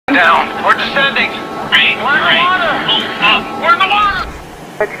descending. We're in the water. We're in the water.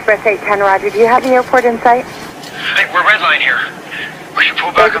 Express 810, Roger. Do you have the airport in sight? Hey, we're red line here. We should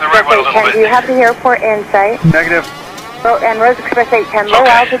pull back on the right one a little bit. Do you have the airport in sight? Negative. And Rhoades Express 810, low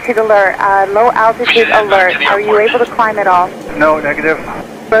altitude alert. Low altitude alert. Are you able to climb at all? No, negative.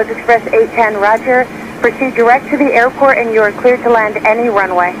 Rhoades Express 810, Roger. Proceed direct to the airport and you are cleared to land any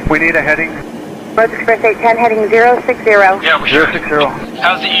runway. We need a heading. Rhoades Express 810 heading 060. Yeah, we're here. 060.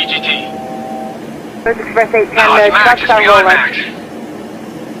 How's the EGT? Rhoades Express 810, No, the it's max. trucks It's are beyond rolling. max.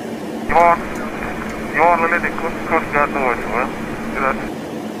 You want to let the Coast Guard know as well?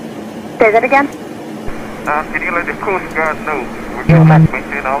 Say that again? Can you let the Coast Guard know? We're going to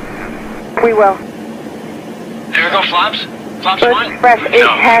maintain altitude. We will. Here we go, flaps. Flaps Rhoades one. Express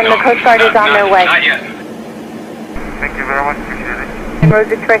 810, the Coast Guard is on their way. Not yet. Thank you very much. Appreciate it. And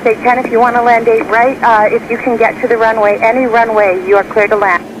Rhoades Express 810, if you want to land 8 right, if you can get to the runway, any runway, you are clear to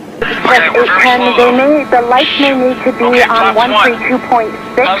land. Express 810, the lights may need to be on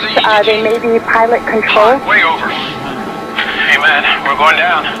 132.6. They may be pilot controlled. Way over. Hey man, we're going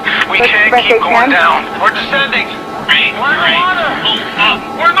down. We can't keep going down. We're descending. We're in the water.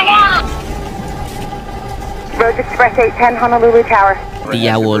 We're in the water. Rhoades Express 810, Honolulu Tower. 低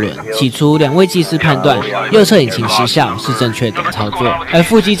压涡轮，起初两位技师判断右侧引擎失效是正确的操作，而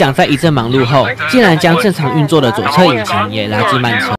副机长在一阵忙碌后，竟然将正常运作的左侧引擎也拉进慢车。